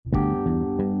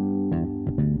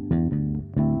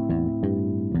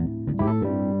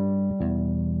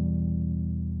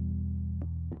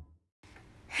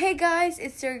Hey guys,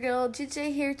 it's your girl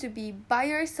GJ here to be by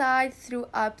your side through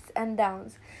ups and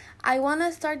downs. I want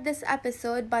to start this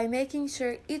episode by making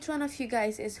sure each one of you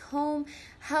guys is home,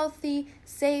 healthy,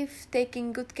 safe,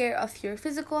 taking good care of your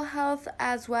physical health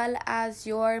as well as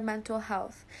your mental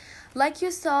health. Like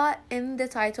you saw in the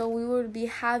title, we will be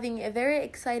having a very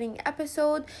exciting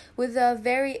episode with a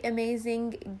very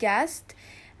amazing guest.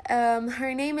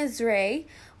 Her name is Ray.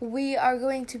 We are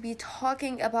going to be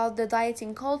talking about the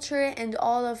dieting culture and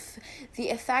all of the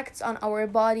effects on our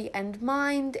body and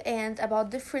mind, and about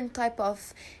different type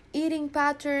of eating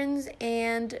patterns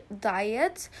and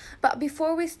diets. But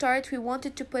before we start, we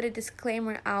wanted to put a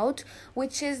disclaimer out,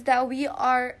 which is that we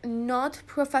are not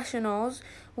professionals.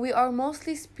 We are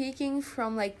mostly speaking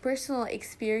from like personal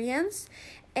experience,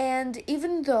 and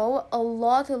even though a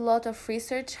lot of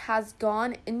research has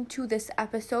gone into this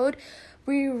episode,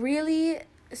 we really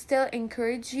still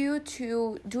encourage you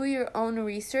to do your own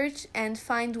research and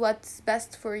find what's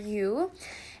best for you.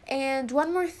 And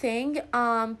one more thing,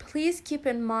 please keep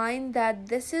in mind that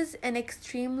this is an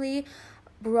extremely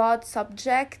broad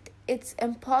subject. It's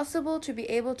impossible to be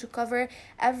able to cover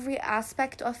every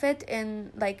aspect of it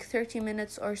in like 30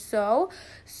 minutes or so.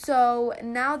 So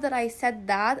now that I said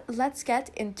that, let's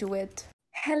get into it.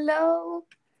 Hello,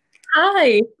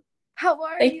 Hi. how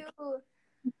are Hey, you?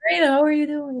 great. How are you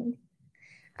doing?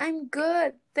 I'm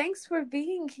good. Thanks for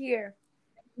being here.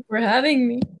 For having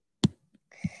me.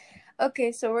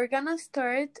 Okay, so we're gonna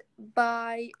start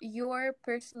by your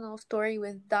personal story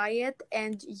with diet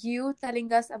and you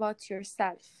telling us about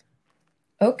yourself.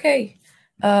 Okay.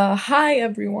 Hi,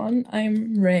 everyone.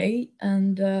 I'm Ray,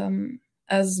 and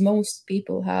as most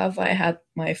people have, I had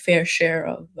my fair share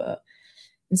of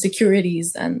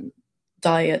insecurities and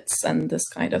diets and this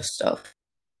kind of stuff.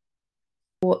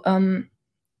 So,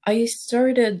 I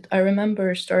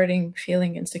remember starting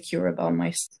feeling insecure about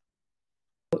my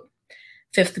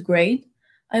fifth grade,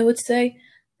 I would say.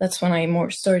 That's when I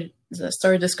more started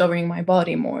discovering my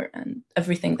body more and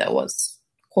everything that was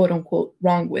quote unquote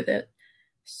wrong with it.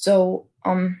 So,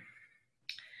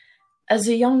 as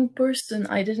a young person,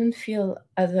 I didn't feel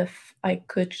as if I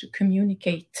could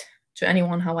communicate to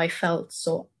anyone how I felt.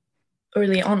 So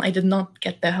early on, I did not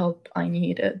get the help I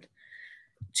needed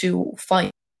to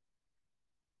fight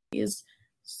these.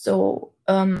 So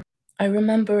I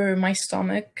remember my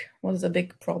stomach was a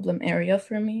big problem area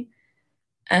for me,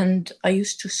 and I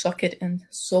used to suck it in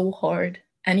so hard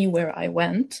anywhere I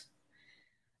went,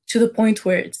 to the point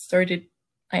where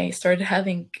I started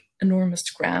having enormous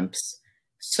cramps.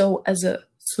 So, as a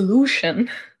solution,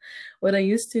 what I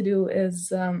used to do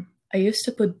is I used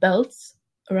to put belts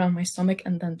around my stomach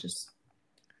and then just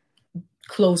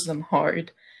close them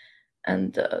hard.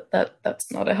 And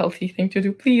that's not a healthy thing to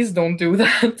do. Please don't do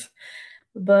that.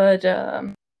 But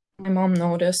my mom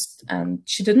noticed and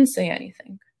she didn't say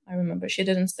anything. I remember she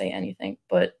didn't say anything,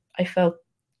 but I felt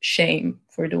shame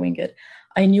for doing it.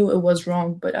 I knew it was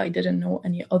wrong, but I didn't know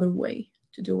any other way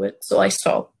to do it. So I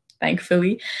stopped,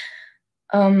 thankfully.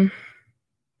 Um,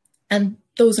 and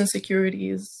those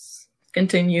insecurities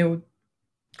continued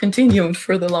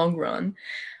for the long run.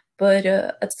 But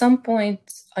at some point,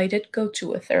 I did go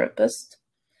to a therapist.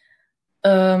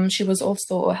 She was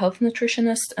also a health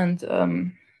nutritionist,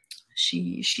 and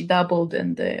she dabbled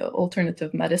in the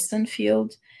alternative medicine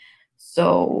field.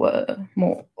 So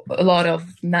a lot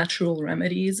of natural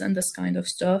remedies and this kind of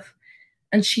stuff.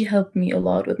 And she helped me a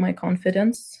lot with my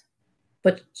confidence.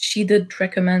 But she did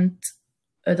recommend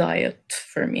a diet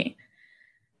for me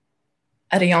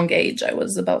at a young age. I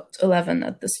was about 11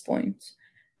 at this point.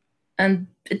 And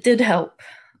it did help.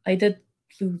 I did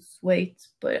lose weight,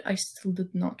 but I still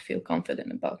did not feel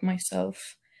confident about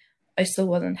myself. I still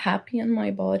wasn't happy in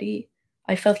my body.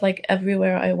 I felt like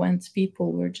everywhere I went,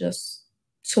 people were just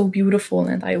so beautiful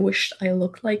and I wished I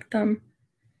looked like them.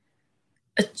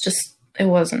 It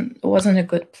wasn't a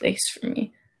good place for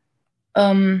me.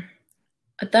 Um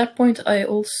at that point I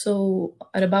also,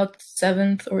 at about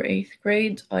seventh or eighth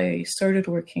grade, I started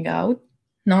working out.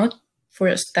 Not for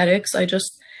aesthetics.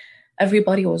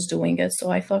 Everybody was doing it, so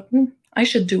I thought, I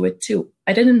should do it too.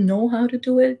 I didn't know how to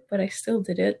do it, but I still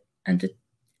did it, and it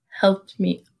helped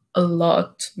me a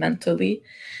lot mentally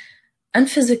and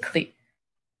physically.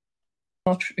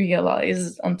 Not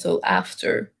realize until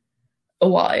after a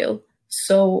while.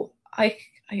 So I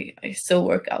still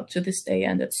work out to this day,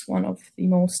 and it's one of the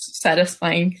most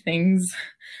satisfying things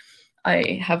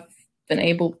I have been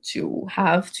able to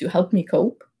have to help me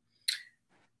cope.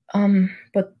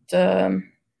 But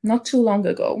not too long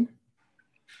ago,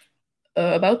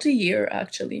 about a year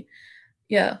actually,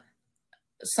 yeah,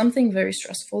 something very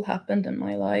stressful happened in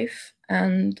my life,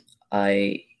 and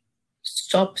I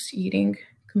stopped eating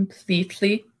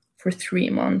completely for 3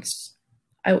 months.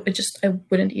 I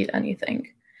wouldn't eat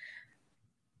anything.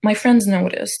 My friends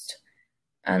noticed,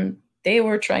 and they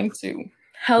were trying to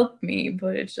help me,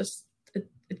 but it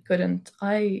couldn't.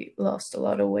 I lost a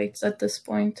lot of weight at this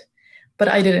point, but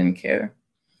I didn't care.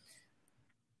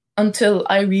 Until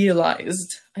I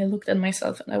realized, I looked at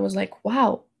myself and I was like,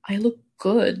 wow, I look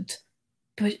good,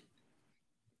 but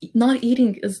not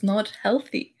eating is not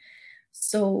healthy.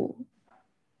 So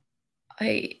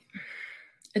it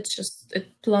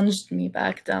plunged me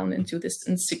back down into this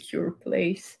insecure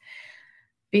place,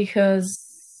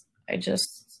 because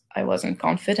I wasn't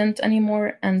confident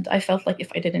anymore, and I felt like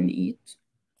if I didn't eat,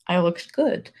 I looked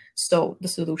good. So the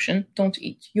solution: don't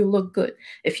eat. You look good.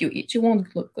 If you eat, you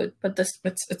won't look good. But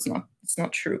it's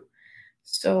not true.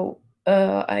 So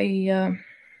I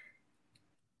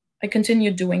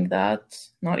continued doing that,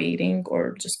 not eating,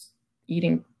 or just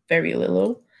eating very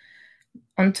little,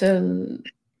 until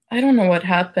I don't know what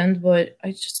happened, but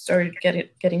I just started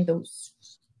getting those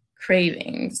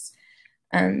cravings,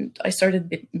 and I started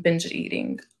binge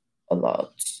eating a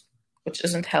lot, which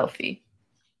isn't healthy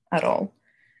at all,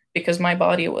 because my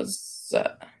body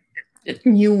it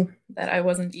knew that I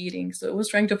wasn't eating, so it was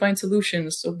trying to find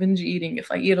solutions. So binge eating: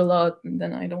 if I eat a lot and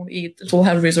then I don't eat, it will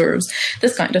have reserves,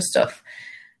 this kind of stuff.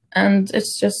 And it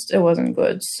wasn't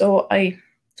good. So I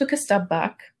took a step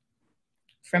back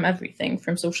from everything,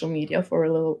 from social media, for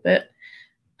a little bit,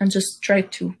 and just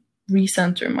tried to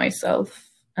recenter myself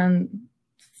and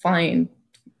find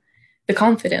the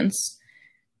confidence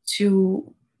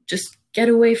to just get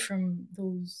away from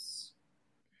those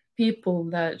people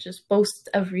that just post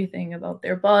everything about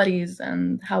their bodies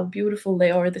and how beautiful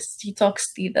they are, this detox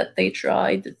tea that they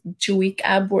tried, the 2-week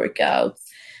ab workouts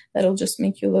that'll just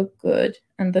make you look good,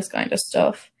 and this kind of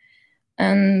stuff.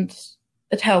 And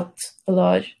it helped a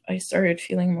lot. I started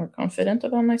feeling more confident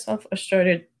about myself. I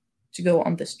started to go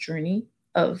on this journey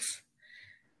of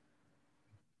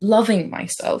loving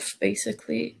myself,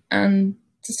 basically. And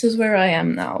this is where I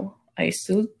am now. I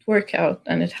still work out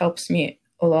and it helps me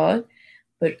a lot,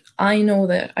 but I know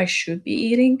that I should be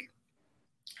eating.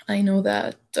 I know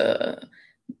that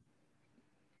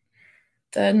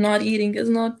that not eating is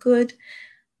not good.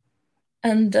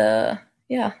 And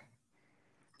yeah,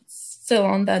 still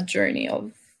on that journey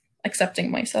of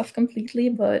accepting myself completely,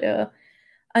 but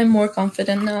I'm more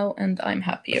confident now, and I'm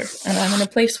happier, and I'm in a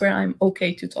place where I'm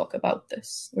okay to talk about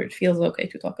this, where it feels okay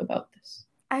to talk about this.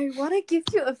 I want to give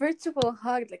you a virtual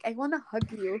hug. Like, I want to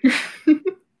hug you.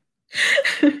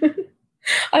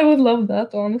 I would love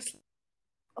that, honestly.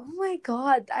 Oh my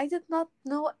god, I did not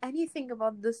know anything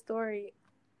about this story.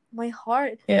 My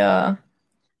heart. Yeah.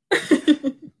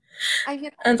 I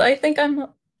mean, and I think I'm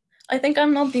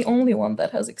not the only one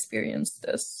that has experienced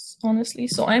this, honestly.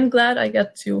 So I'm glad I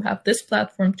get to have this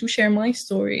platform to share my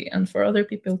story and for other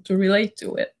people to relate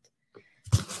to it.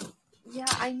 Yeah,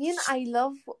 I mean, I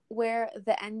love where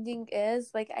the ending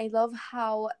is. Like, I love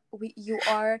how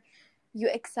you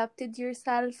accepted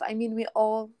yourself. I mean, we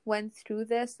all went through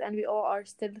this, and we all are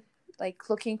still, like,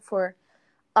 looking for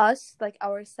us, like,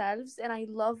 ourselves. And I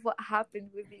love what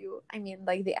happened with you. I mean,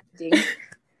 like, the ending.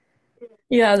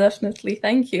 Yeah, definitely.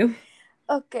 Thank you.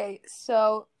 Okay,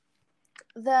 so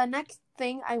the next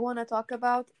thing I want to talk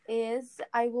about is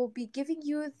I will be giving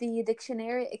you the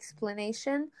dictionary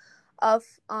explanation of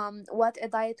what a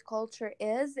diet culture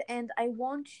is, and I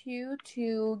want you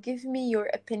to give me your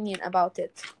opinion about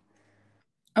it.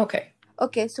 Okay.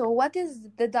 Okay, so what is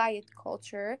the diet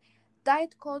culture?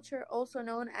 Diet culture, also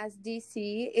known as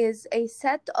DC, is a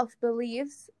set of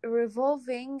beliefs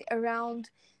revolving around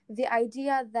the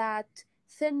idea that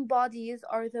thin bodies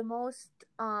are the most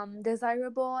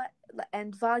desirable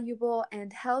and valuable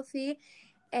and healthy.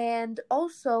 And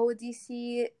also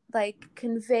DC like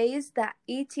conveys that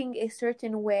eating a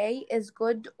certain way is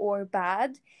good or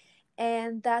bad,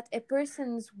 and that a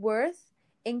person's worth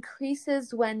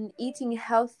increases when eating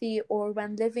healthy or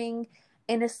when living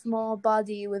in a small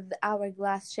body with the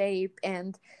hourglass shape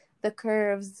and the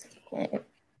curves.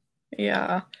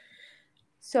 Yeah.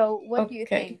 So what do you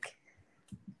think?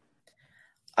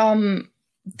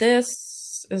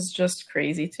 This is just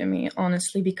crazy to me,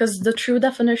 honestly, because the true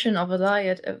definition of a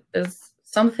diet is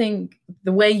something,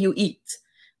 the way you eat.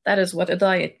 That is what a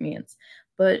diet means.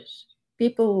 But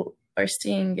people are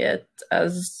seeing it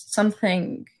as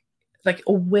something like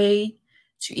a way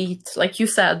to eat, like you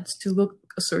said, to look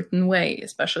a certain way,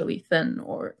 especially thin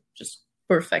or just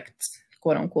perfect,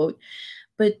 quote unquote.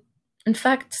 But in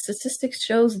fact, statistics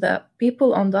shows that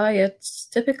people on diets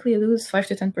typically lose 5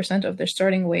 to 10% of their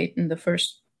starting weight in the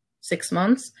first 6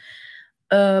 months.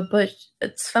 But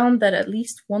it's found that at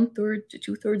least 1/3 to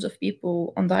 2/3 of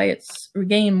people on diets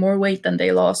regain more weight than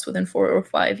they lost within 4 or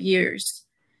 5 years,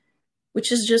 which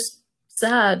is just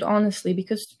sad, honestly,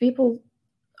 because people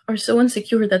are so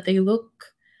insecure that they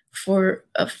look for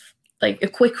like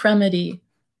a quick remedy,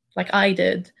 like I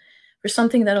did, for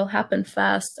something that'll happen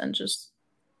fast and just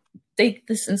take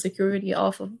this insecurity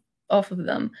off of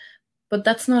them. But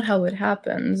that's not how it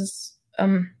happens.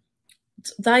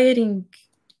 Dieting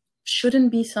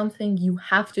shouldn't be something you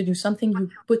have to do, something you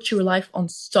put your life on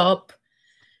stop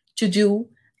to do,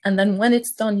 and then when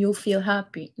it's done, you'll feel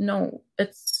happy. No,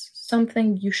 it's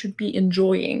something you should be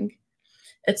enjoying.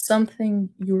 It's something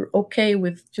you're okay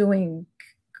with doing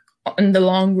in the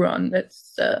long run.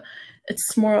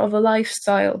 It's more of a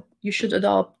lifestyle you should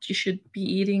adopt. You should be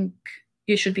eating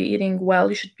well.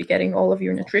 You should be getting all of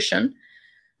your nutrition,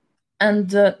 and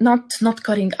not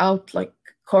cutting out like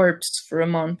carbs for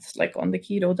a month, like on the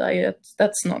keto diet.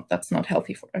 That's not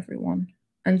healthy for everyone.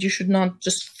 And you should not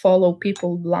just follow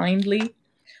people blindly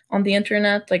on the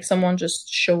internet. Like someone just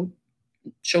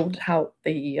showed how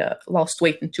they lost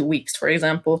weight in 2 weeks, for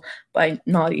example, by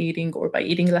not eating or by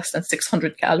eating less than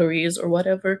 600 calories or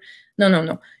whatever.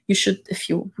 No. You should, if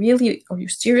you really are you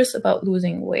serious about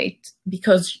losing weight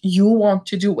because you want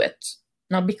to do it,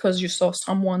 not because you saw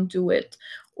someone do it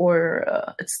or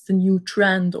it's the new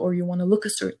trend or you want to look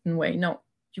a certain way. No,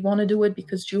 you want to do it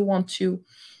because you want to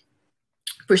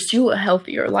pursue a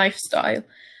healthier lifestyle,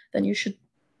 then you should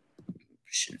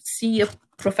see a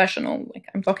professional. Like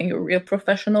I'm talking a real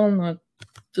professional, not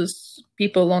just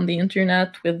people on the internet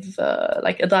with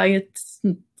like a diet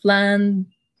plan,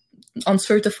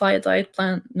 uncertified diet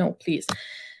plan. No, please,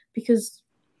 because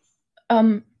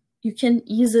you can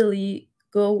easily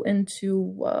go into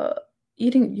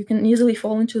eating. You can easily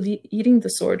fall into the eating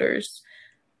disorders,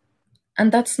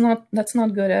 and that's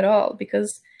not good at all.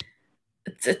 Because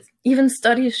even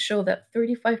studies show that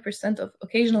 35% of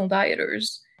occasional dieters,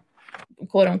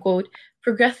 quote unquote,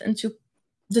 progress into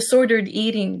disordered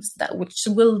eatings which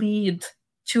will lead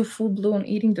to full-blown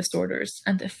eating disorders.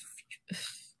 And if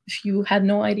you had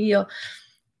no idea,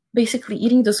 basically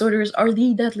eating disorders are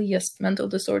the deadliest mental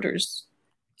disorders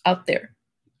out there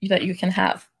that you can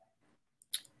have.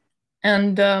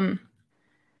 And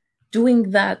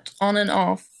doing that on and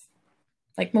off,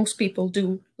 like most people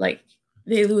do, like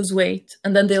they lose weight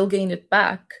and then they'll gain it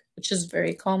back, which is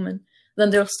very common. Then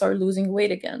they'll start losing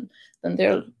weight again. Then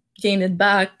they'll gain it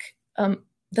back.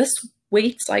 This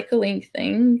weight cycling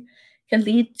thing can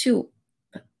lead to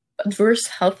adverse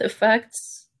health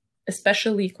effects,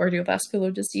 especially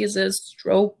cardiovascular diseases,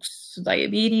 strokes,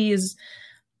 diabetes,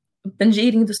 binge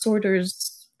eating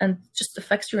disorders, and just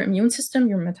affects your immune system,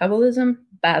 your metabolism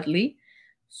badly.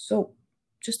 So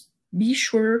just be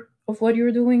sure of what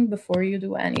you're doing before you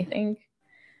do anything.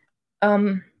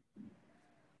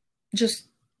 Just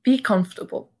be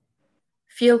comfortable.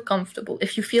 Feel comfortable.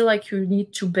 If you feel like you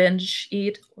need to binge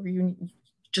eat or you're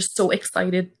just so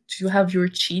excited to have your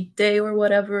cheat day or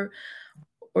whatever,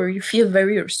 or you feel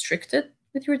very restricted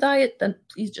with your diet, then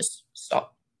please just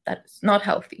stop. That is not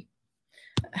healthy.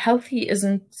 Healthy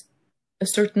isn't a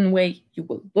certain way you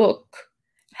will look.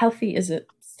 Healthy is a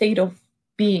state of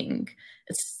being.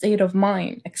 It's a state of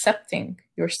mind, accepting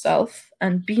yourself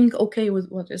and being okay with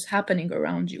what is happening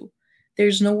around you.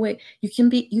 There's no way you can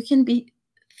be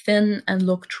thin and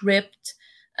look ripped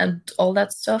and all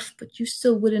that stuff, but you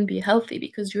still wouldn't be healthy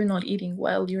because you're not eating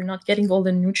well, you're not getting all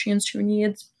the nutrients you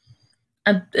need,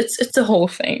 and it's a whole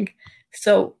thing.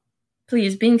 So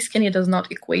please, being skinny does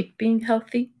not equate being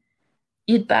healthy.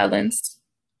 Eat balanced,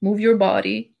 move your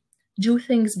body, do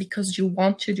things because you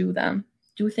want to do them,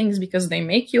 do things because they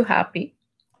make you happy,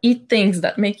 eat things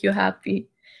that make you happy.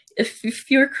 If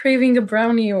you're craving a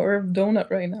brownie or a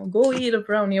donut right now, go eat a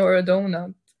brownie or a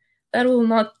donut. That will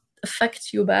not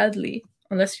affect you badly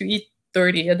unless you eat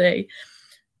 30 a day.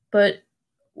 But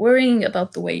worrying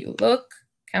about the way you look,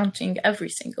 counting every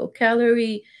single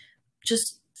calorie,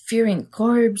 just fearing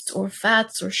carbs or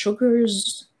fats or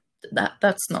sugars,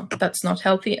 that's not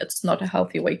healthy. It's not a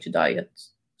healthy way to diet.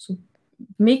 So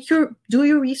do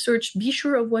your research, be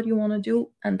sure of what you want to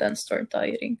do, and then start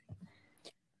dieting.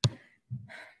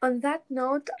 On that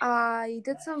note, I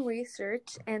did some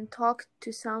research and talked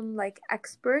to some like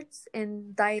experts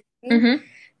in dieting. Mm-hmm.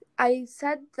 I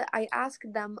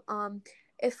asked them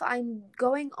if I'm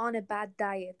going on a bad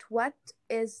diet, what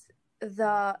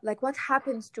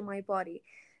happens to my body?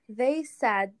 They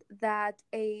said that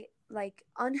a like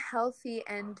unhealthy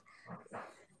and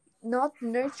not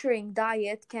nurturing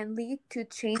diet can lead to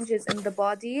changes in the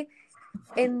body,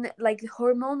 in like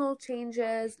hormonal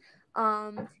changes,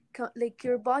 like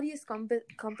your body's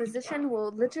composition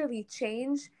will literally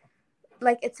change,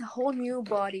 like it's a whole new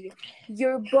body.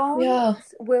 Your Yeah.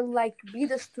 bones will like be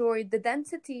destroyed. The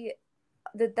density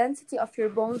of your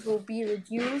bones will be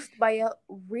reduced by a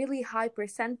really high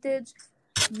percentage.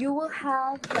 You will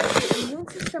have like your immune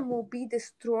system will be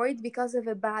destroyed because of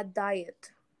a bad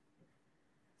diet.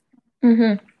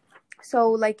 Mm-hmm.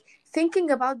 So like thinking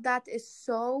about that is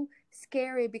so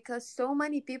scary because so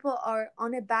many people are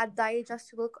on a bad diet just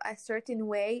to look a certain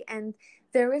way, and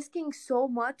they're risking so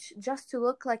much just to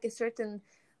look like a certain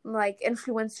like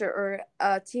influencer or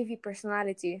a TV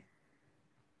personality.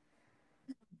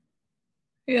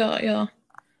 Yeah, yeah.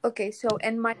 Okay, so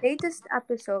in my latest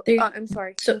episode, They I'm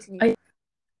sorry, so continue. I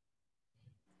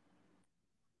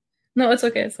No, it's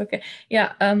okay. It's okay.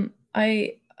 Yeah.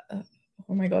 I.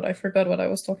 Oh my God, I forgot what I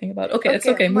was talking about. Okay, it's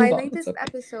Okay, okay. my Move on. It's latest okay.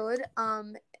 episode,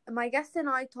 my guest and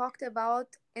I talked about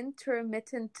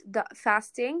intermittent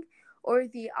fasting, or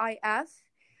the IF.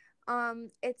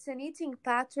 It's an eating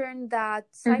pattern that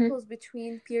Mm-hmm. cycles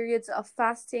between periods of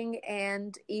fasting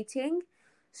and eating.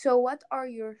 So, what are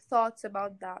your thoughts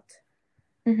about that?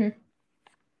 Mm-hmm.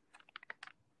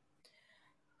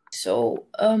 So,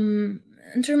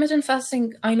 intermittent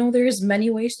fasting, I know there's many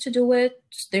ways to do it.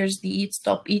 There's the eat,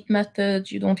 stop, eat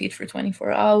method. You don't eat for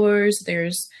 24 hours.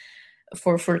 There's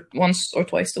for once or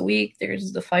twice a week.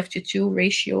 There's the 5-to-2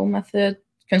 ratio method,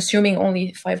 consuming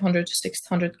only 500 to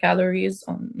 600 calories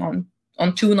on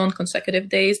 2 non-consecutive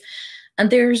days. And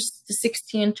there's the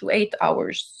 16 to 8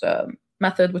 hours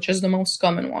method, which is the most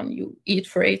common one. You eat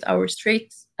for 8 hours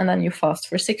straight, and then you fast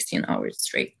for 16 hours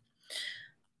straight.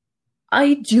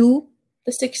 I do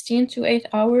the 16 to 8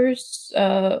 hours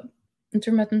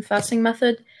intermittent fasting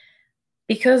method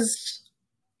because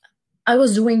I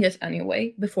was doing it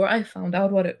anyway before I found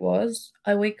out what it was.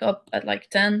 I wake up at like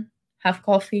 10, have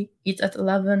coffee, eat at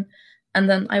 11, and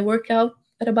then I work out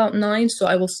at about 9, so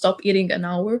I will stop eating an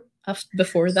hour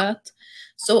before that.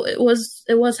 So it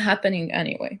was happening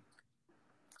anyway.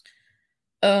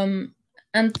 And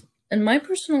in my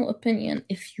personal opinion,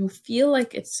 if you feel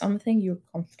like it's something you're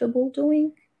comfortable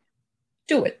doing,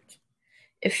 do it.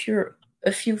 If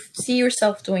you see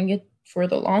yourself doing it for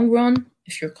the long run,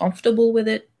 if you're comfortable with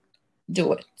it,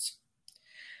 do it.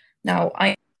 Now,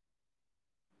 I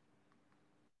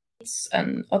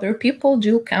and other people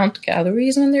do count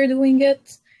calories when they're doing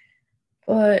it,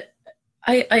 but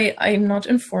I'm not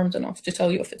informed enough to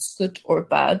tell you if it's good or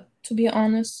bad, to be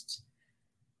honest.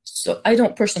 So I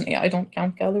don't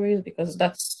count calories because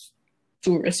that's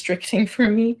too restricting for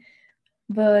me.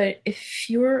 But if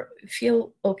you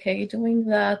feel okay doing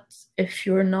that, if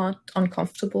you're not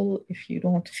uncomfortable, if you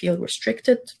don't feel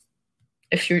restricted,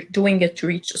 if you're doing it to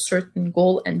reach a certain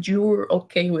goal and you're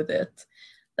okay with it,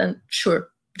 then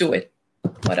sure, do it.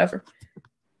 Whatever.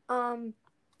 Um,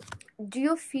 do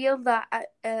you feel that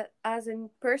as a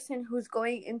person who's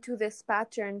going into this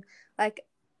pattern, like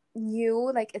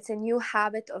like it's a new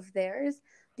habit of theirs,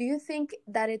 do you think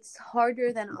that it's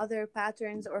harder than other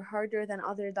patterns or harder than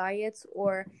other diets,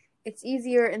 or it's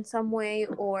easier in some way,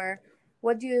 or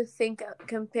what do you think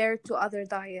compared to other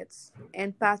diets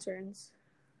and patterns?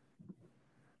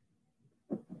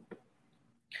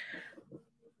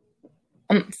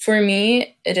 For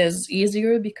me, it is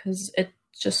easier because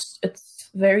it's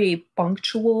very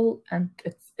punctual and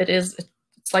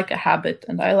it's like a habit,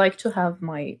 and I like to have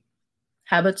my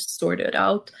habits sorted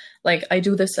out. Like I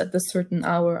do this at this certain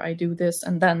hour, I do this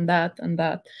and then that and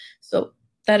that. So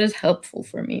that is helpful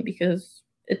for me because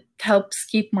it helps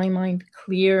keep my mind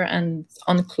clear and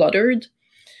uncluttered.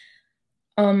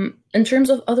 In terms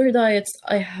of other diets,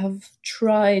 I have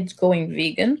tried going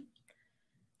vegan.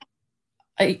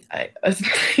 I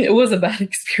it was a bad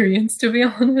experience, to be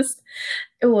honest.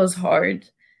 It was hard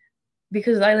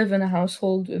because I live in a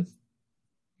household with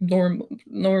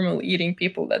normal eating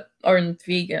people that aren't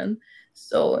vegan.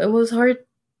 So it was hard,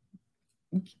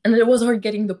 and it was hard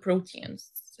getting the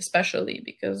proteins, especially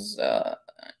because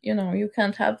you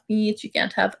can't have meat, you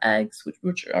can't have eggs,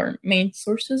 which are main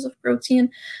sources of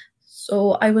protein.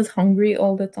 So I was hungry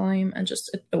all the time, and just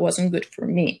it wasn't good for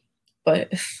me. But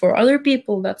if for other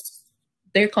people,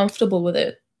 they're comfortable with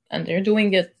it and they're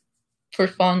doing it for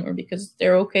fun or because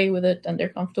they're okay with it and they're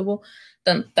comfortable,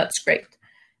 then that's great.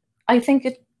 I think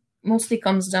it mostly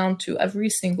comes down to every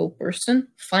single person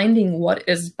finding what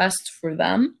is best for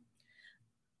them,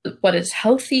 what is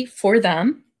healthy for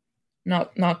them,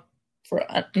 not for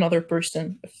another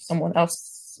person. If someone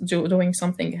else doing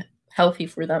something healthy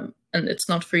for them and it's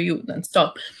not for you, then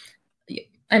stop.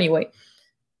 Anyway,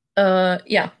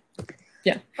 yeah.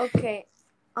 Okay.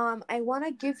 I want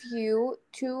to give you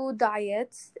two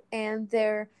diets and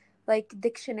their like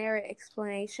dictionary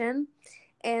explanation.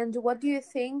 And what do you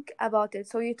think about it?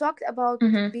 So you talked about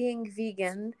Mm-hmm. being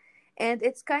vegan, and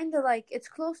it's kind of like it's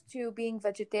close to being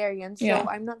vegetarian. So Yeah.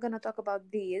 I'm not gonna talk about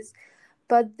these,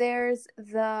 but there's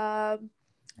the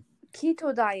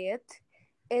keto diet.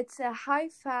 It's a high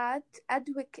fat,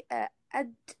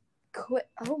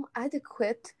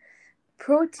 adequate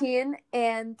protein,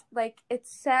 and like it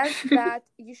says that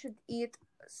you should eat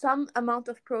some amount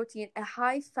of protein, a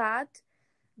high fat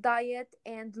diet,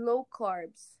 and low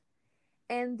carbs.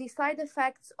 And the side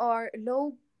effects are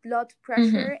low blood Mm-hmm.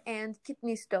 pressure and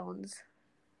kidney stones.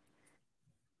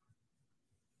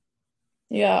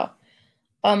 Yeah.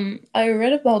 I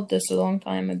read about this a long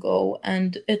time ago,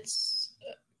 and it's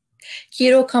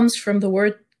keto comes from the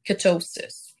word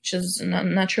ketosis, which is a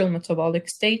natural metabolic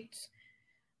state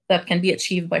that can be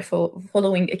achieved by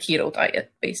following a keto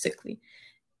diet, basically.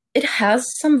 It has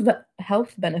some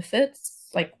health benefits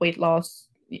like weight loss,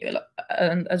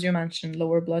 and as you mentioned,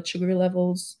 lower blood sugar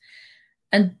levels,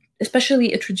 and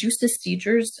especially it reduces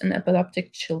seizures in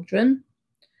epileptic children.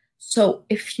 So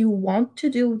if you want to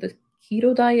do the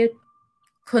keto diet,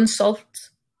 consult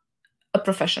a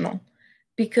professional,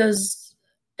 because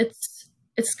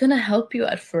it's gonna help you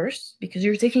at first, because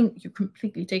you're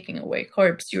completely taking away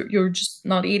carbs. You're just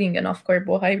not eating enough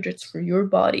carbohydrates for your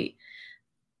body,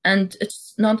 and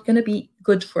it's not gonna be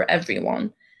good for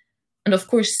everyone. And of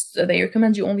course, they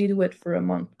recommend you only do it for a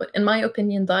month. But in my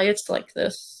opinion, diets like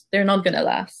this, they're not gonna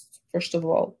last. First of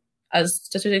all, as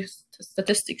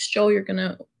statistics show, you're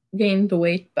gonna gain the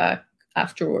weight back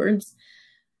afterwards,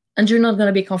 and you're not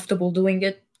gonna be comfortable doing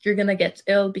it. You're gonna get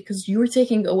ill because you're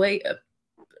taking away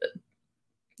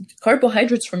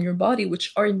carbohydrates from your body,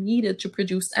 which are needed to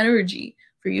produce energy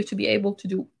for you to be able to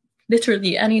do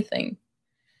literally anything.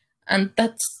 And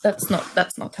that's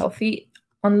not healthy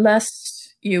unless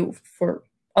you for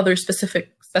other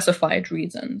specified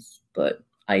reasons. But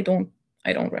I don't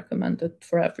recommend it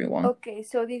for everyone. Okay,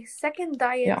 so the second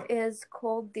diet Yeah. is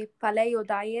called the paleo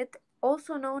diet,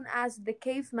 also known as the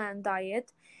caveman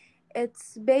diet.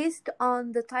 It's based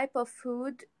on the type of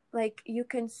food like you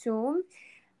consume,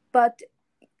 but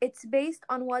it's based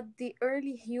on what the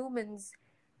early humans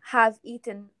have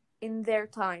eaten in their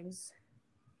times.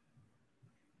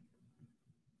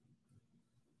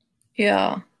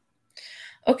 Yeah.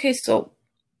 Okay, so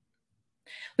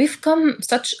we've come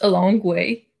such a long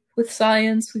way with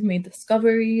science. We've made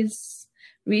discoveries,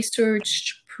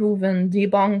 researched, proven,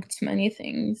 debunked many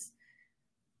things.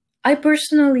 I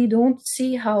personally don't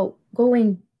see how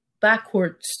going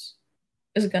backwards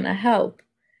is gonna help.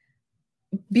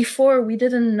 Before, we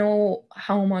didn't know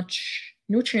how much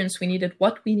nutrients we needed,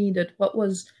 what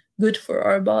was good for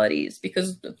our bodies,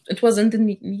 because it wasn't in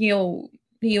the neo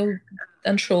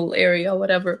central area,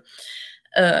 whatever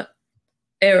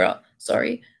era.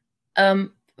 Sorry,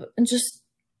 and just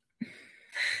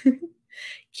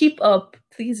keep up,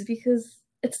 please, because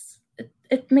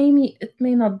it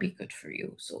may not be good for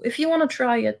you. So if you want to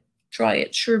try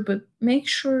it, sure, but make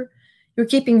sure you're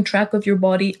keeping track of your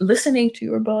body, listening to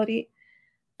your body,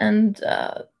 and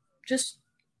just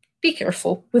be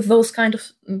careful with those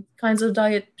kinds of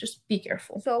diet. Just be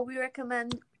careful. So we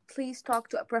recommend please talk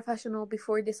to a professional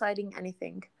before deciding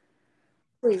anything.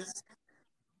 Please.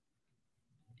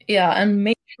 Yeah, and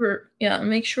make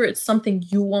sure it's something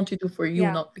you want to do for you,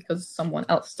 Yeah. not because someone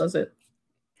else does it.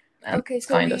 And Okay, this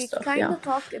so kind of we stuff. kind Yeah. of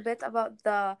talked a bit about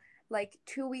the like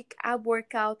 2 week ab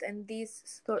workout and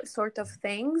these sort of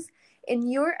things.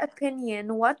 In your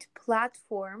opinion, what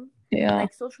platform, Yeah.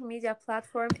 like social media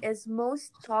platform, is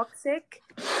most toxic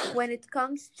when it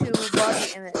comes to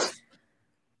body image?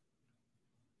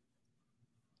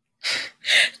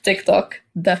 TikTok,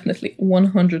 definitely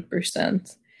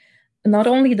 100%. Not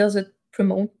only does it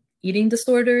promote eating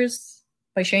disorders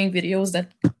by sharing videos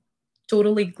that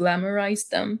totally glamorize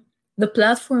them, the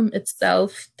platform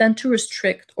itself tend to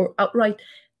restrict or outright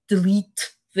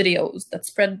delete videos that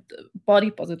spread the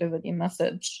body positivity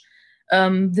message.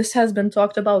 This has been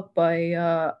talked about by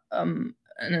an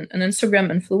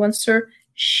Instagram influencer.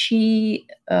 She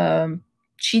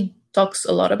talks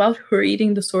a lot about her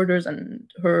eating disorders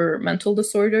and her mental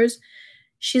disorders.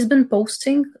 She's been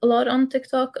posting a lot on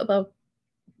TikTok about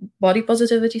body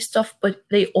positivity stuff, but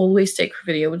they always take her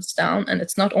videos down, and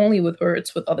it's not only with her,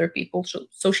 it's with other people.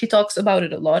 So she talks about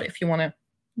it a lot. If you want to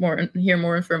hear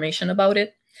more information about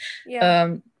it,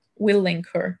 Yeah. we'll link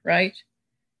her, right?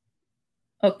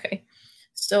 Okay.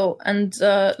 So, and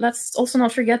let's also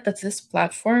not forget that this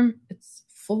platform, it's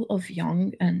full of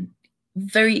young and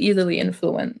very easily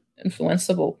influenced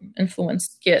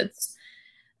kids.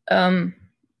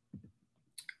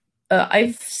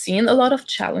 I've seen a lot of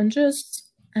challenges,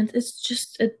 and it's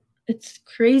just It's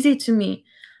crazy to me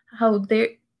how they're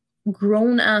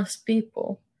grown-ass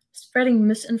people spreading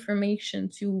misinformation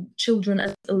to children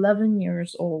at 11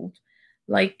 years old.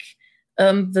 Like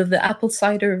the apple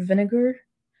cider vinegar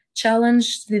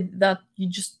challenge, that you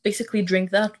just basically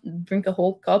drink a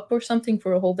whole cup or something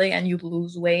for a whole day and you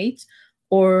lose weight.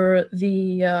 Or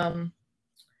the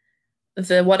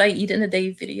what I eat in a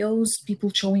day videos, people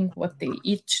showing what they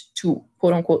eat to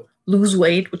quote unquote lose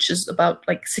weight, which is about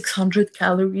like 600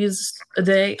 calories a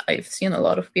day. I've seen a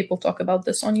lot of people talk about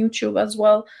this on YouTube as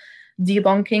well,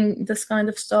 debunking this kind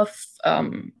of stuff.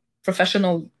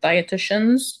 Professional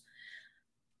dietitians,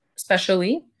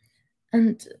 especially,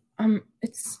 and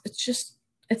it's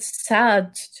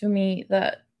sad to me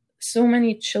that so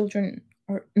many children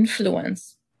are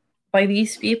influenced by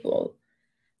these people.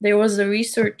 There was a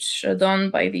research done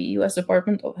by the US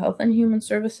Department of Health and Human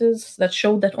Services that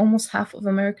showed that almost half of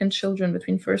American children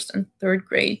between first and third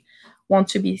grade want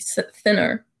to be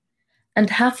thinner. And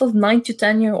half of 9 to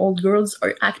 10-year-old girls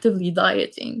are actively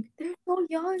dieting. They're so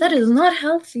young. That is not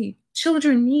healthy.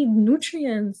 Children need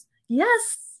nutrients.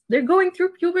 Yes, they're going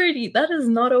through puberty. That is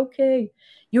not okay.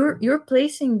 You're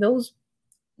placing those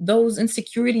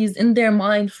insecurities in their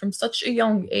mind from such a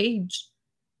young age.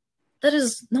 That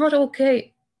is not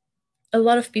okay. A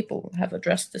lot of people have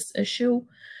addressed this issue,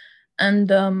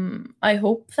 and I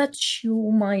hope that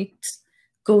you might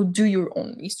go do your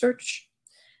own research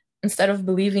instead of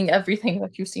believing everything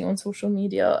that you see on social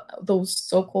media, those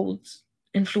so-called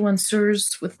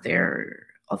influencers with their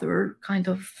other kind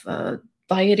of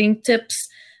dieting tips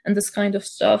and this kind of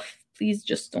stuff. Please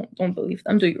just don't believe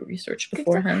them. Do your research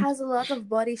beforehand. TikTok has a lot of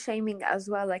body shaming as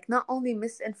well, like not only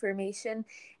misinformation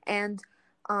and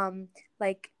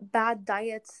like bad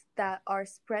diets that are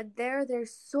spread there.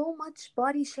 There's so much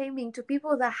body shaming to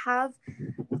people that have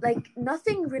like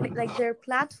nothing really, like their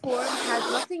platform has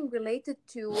nothing related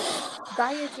to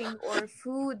dieting or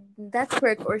food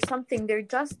network or something. They're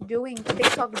just doing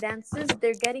TikTok dances.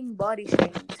 They're getting body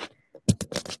shamed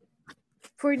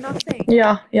for nothing.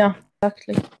 Yeah,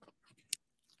 exactly.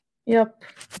 Yep.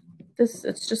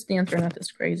 It's just the internet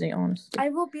is crazy, honestly. I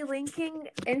will be linking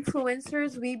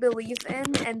influencers we believe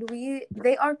in, and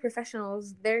they are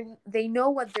professionals. They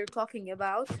know what they're talking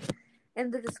about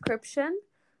in the description.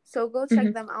 So go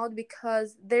check them out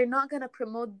because they're not gonna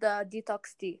promote the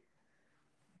detox tea.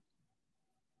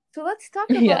 So let's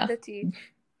talk about the tea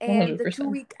and 100%. The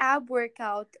 2-week ab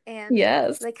workout and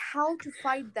like how to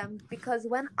fight them. Because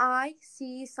when I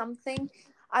see something,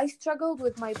 I struggled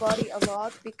with my body a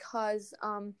lot because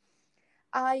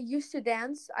I used to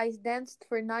dance. I danced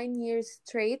for 9 years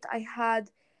straight. I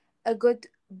had a good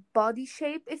body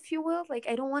shape, if you will. Like,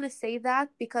 I don't want to say that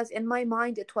because in my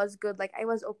mind it was good. Like, I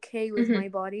was okay with my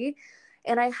body.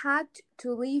 And I had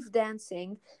to leave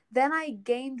dancing. Then I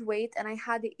gained weight and I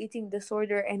had an eating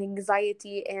disorder and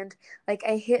anxiety and like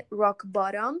I hit rock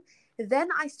bottom. Then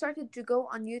I started to go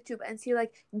on YouTube and see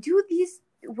like do these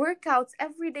workouts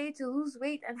every day to lose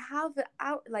weight and have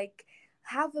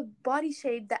a body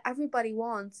shape that everybody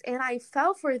wants, and I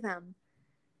fell for them.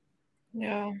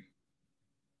 Yeah.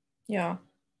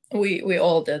 We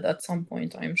all did at some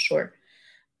point, I'm sure.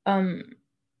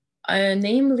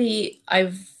 Namely,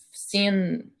 I've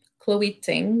seen Chloe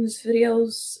Ting's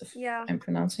videos, if I'm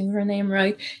pronouncing her name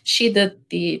right. She did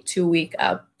the 2-week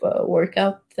ab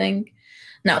workout thing.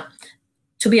 Now,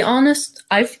 to be honest,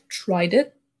 I've tried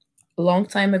it a long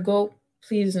time ago.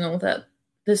 Please know that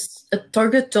this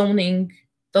target toning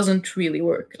doesn't really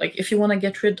work. Like, if you want to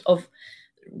get rid of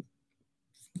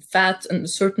fat in a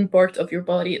certain part of your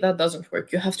body, that doesn't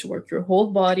work. You have to work your whole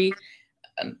body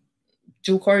and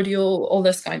do cardio, all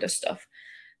this kind of stuff.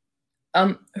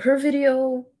 Her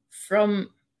video, from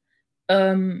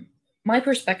my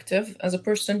perspective as a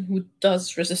person who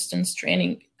does resistance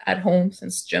training at home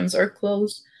since gyms are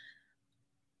closed,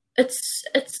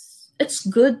 it's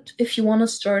good if you want to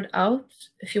start out,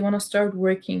 if you want to start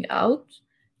working out.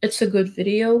 It's a good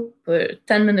video, but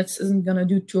 10 minutes isn't gonna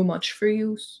do too much for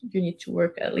you. So you need to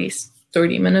work at least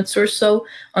 30 minutes or so,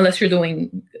 unless you're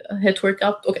doing a HIIT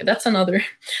workout. Okay, that's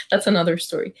another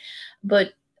story.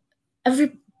 But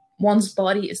everyone's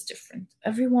body is different.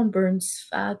 Everyone burns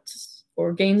fat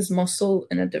or gains muscle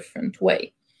in a different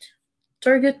way.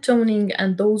 Target toning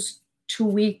and those 2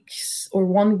 weeks or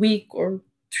 1 week or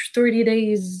 30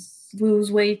 days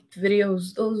lose weight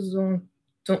videos, those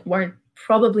weren't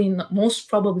most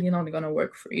probably not going to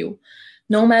work for you,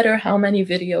 no matter how many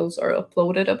videos are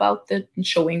uploaded about it and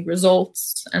showing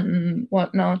results and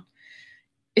whatnot.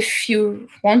 If you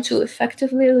want to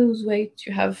effectively lose weight,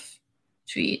 you have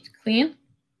to eat clean.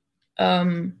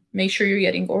 Make sure you're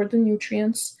getting all the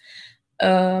nutrients.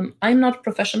 I'm not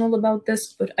professional about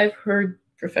this, but I've heard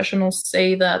professionals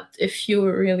say that if you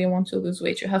really want to lose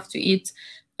weight, you have to eat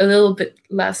a little bit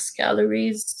less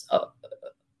calories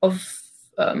of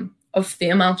the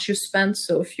amount you spend.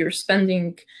 So if you're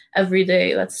spending every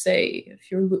day, let's say,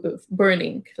 if you're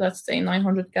burning, let's say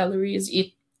 900 calories,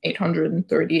 eat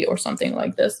 830 or something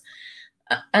like this,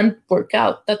 and work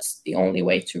out. That's the only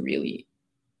way to really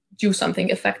do something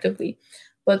effectively.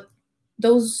 But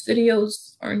those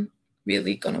videos aren't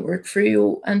really gonna work for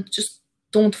you, and just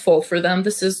don't fall for them.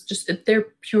 This is just, they're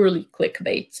purely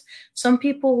clickbait. Some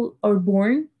people are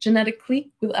born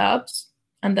genetically with abs,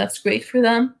 and that's great for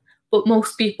them, but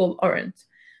most people aren't.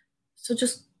 So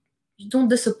just don't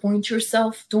disappoint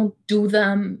yourself. Don't do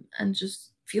them and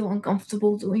just feel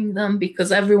uncomfortable doing them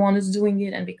because everyone is doing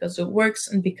it and because it works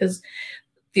and because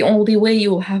the only way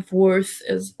you have worth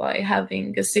is by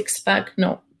having a six-pack.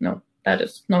 No, that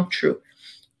is not true.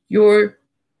 You're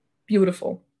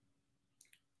beautiful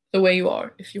the way you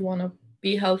are. If you want to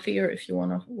be healthier, if you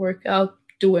want to work out,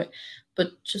 do it.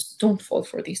 But just don't fall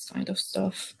for these kind of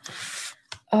stuff.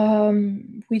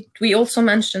 We also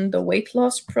mentioned the weight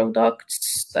loss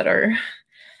products that are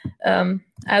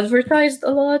advertised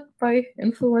a lot by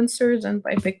influencers and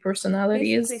by big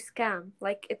personalities. Basically scam.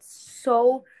 Like, it's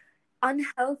so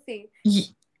unhealthy.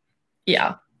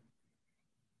 Yeah.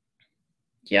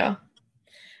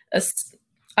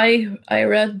 I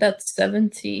read that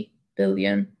 $70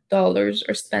 billion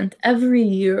are spent every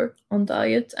year on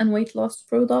diet and weight loss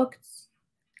products.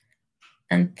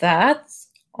 And that,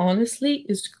 honestly,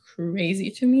 is crazy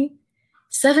to me.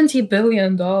 $70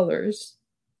 billion.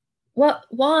 What?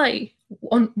 Why?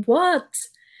 On what?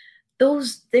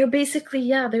 They're basically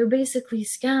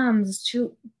scams.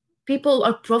 People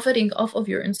are profiting off of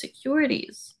your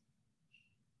insecurities.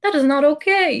 That is not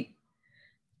okay.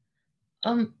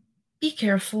 Be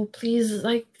careful, please.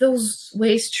 Like, those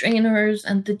waist trainers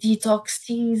and the detox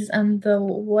teas and the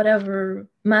whatever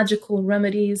magical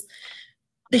remedies,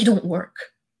 they don't work.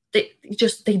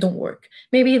 They don't work.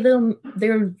 Maybe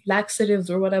they're laxatives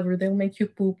or whatever. They'll make you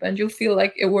poop and you'll feel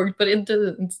like it worked, but it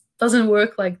doesn't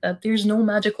work like that. There's no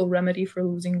magical remedy for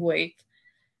losing weight.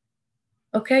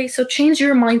 Okay, so change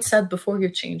your mindset before you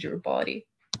change your body.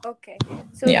 Okay,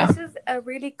 so this is a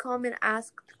really common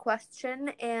asked question,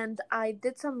 and I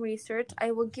did some research.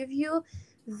 I will give you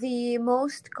the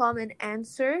most common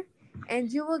answer, and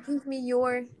you will give me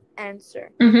your answer.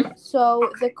 Mm-hmm.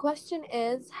 So the question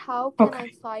is, how can I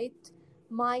fight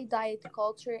my diet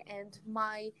culture and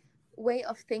my way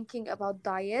of thinking about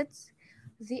diets?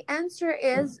 The answer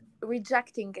is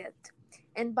rejecting it.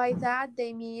 And by that,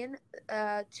 they mean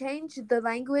change the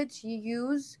language you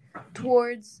use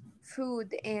towards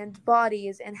food and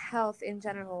bodies and health in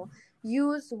general.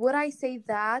 Use "would I say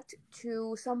that"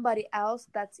 to somebody else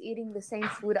that's eating the same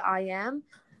food I am.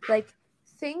 Like,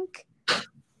 think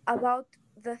about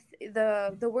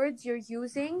the words you're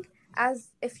using as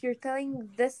if you're telling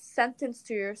this sentence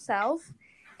to yourself,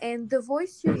 and the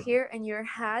voice you hear in your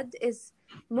head is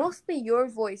mostly your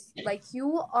voice. Like,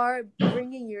 you are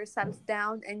bringing yourself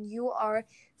down and you are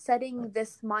setting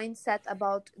this mindset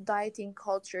about dieting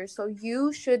culture, so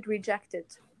you should reject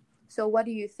it. So what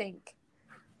do you think?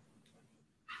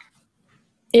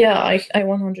 Yeah, I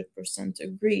 100%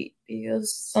 agree,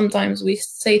 because sometimes we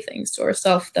say things to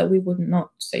ourselves that we would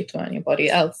not say to anybody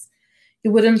else.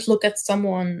 You wouldn't look at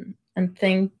someone and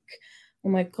think, oh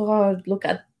my God, look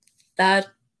at that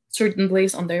certain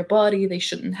place on their body. They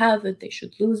shouldn't have it. They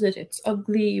should lose it. It's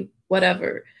ugly,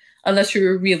 whatever, unless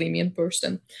you're a really mean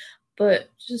person. But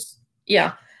just,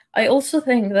 yeah, I also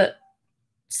think that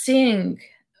seeing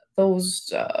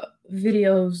those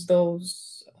videos,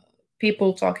 those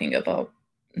people talking about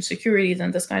insecurities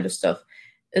and this kind of stuff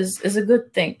is a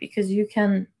good thing, because you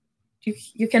can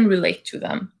relate to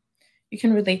them. You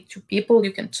can relate to people,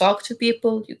 you can talk to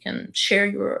people, you can share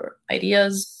your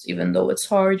ideas, even though it's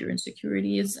hard, your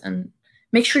insecurities, and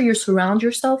make sure you surround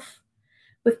yourself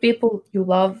with people you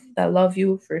love, that love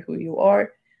you for who you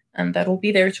are, and that will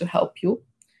be there to help you.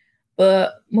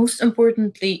 But most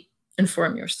importantly,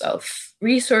 inform yourself.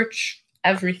 Research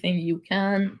everything you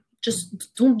can.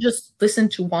 Don't just listen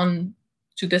to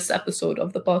this episode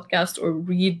of the podcast or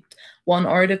read one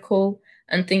article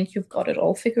and think you've got it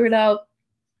all figured out.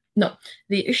 No,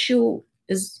 the issue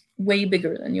is way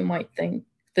bigger than you might think.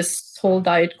 This whole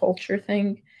diet culture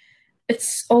thing,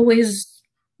 it's always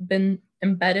been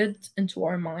embedded into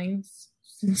our minds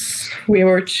since we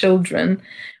were children.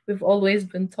 We've always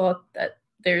been taught that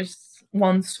there's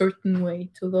one certain way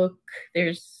to look,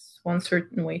 there's one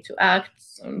certain way to act,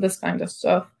 and this kind of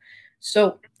stuff.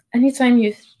 So anytime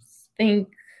you think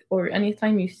or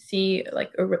anytime you see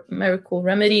like a miracle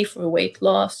remedy for weight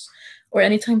loss, or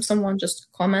anytime someone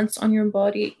just comments on your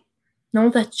body, know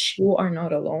that you are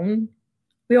not alone.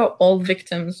 We are all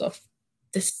victims of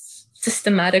this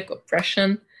systematic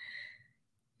oppression.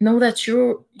 Know that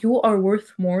you are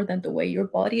worth more than the way your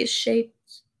body is shaped,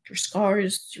 your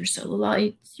scars, your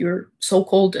cellulite, your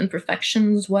so-called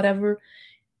imperfections, whatever.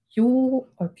 You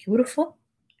are beautiful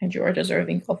and you are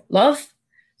deserving of love.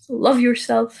 So love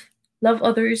yourself, love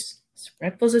others,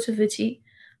 spread positivity,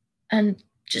 and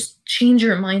just change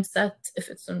your mindset if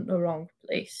it's in the wrong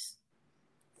place.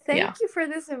 Thank you for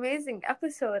this amazing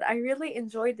episode. I really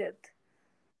enjoyed it.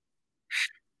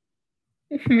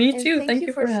 Me And too. thank Thank you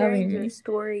you for for sharing having your me.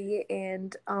 story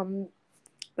and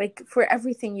like for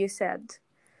everything you said.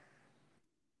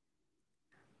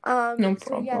 No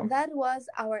So yeah, problem. that was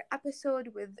our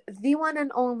episode with the one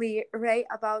and only Ray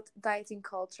about dieting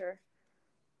culture.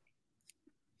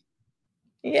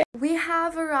 Yeah. We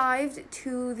have arrived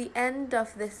to the end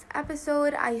of this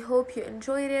episode. I hope you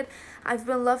enjoyed it. I've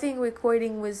been loving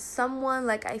recording with someone.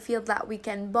 Like, I feel that we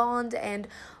can bond and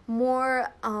more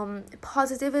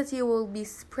positivity will be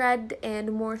spread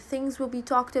and more things will be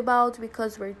talked about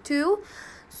because we're two.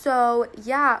 So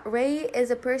yeah, Ray is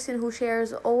a person who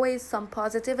shares always some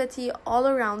positivity all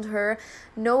around her.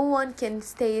 No one can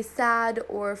stay sad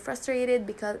or frustrated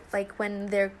because like when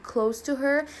they're close to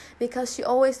her, because she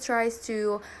always tries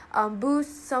to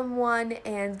boost someone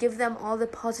and give them all the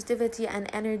positivity and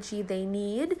energy they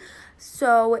need.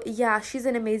 So yeah, she's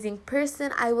an amazing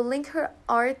person. I will link her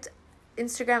art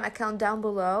Instagram account down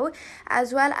below,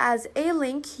 as well as a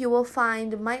link. You will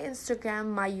find my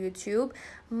Instagram, my YouTube,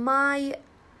 my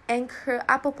Anchor,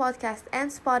 Apple Podcast,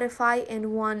 and Spotify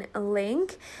in one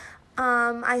link.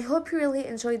 I hope you really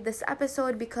enjoyed this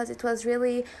episode because it was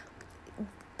really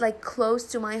like close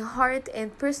to my heart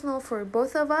and personal for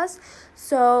both of us.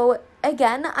 So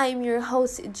again, I'm your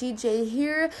host GJ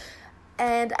here,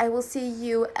 and I will see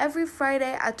you every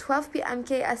Friday at 12 p.m.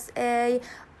 KSA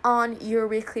on your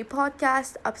weekly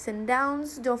podcast, Ups and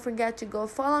Downs. Don't forget to go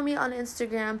follow me on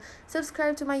Instagram,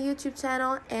 subscribe to my YouTube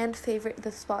channel, and favorite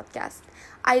this podcast.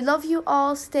 I love you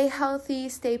all. Stay healthy,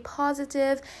 stay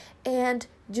positive, and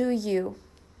do you.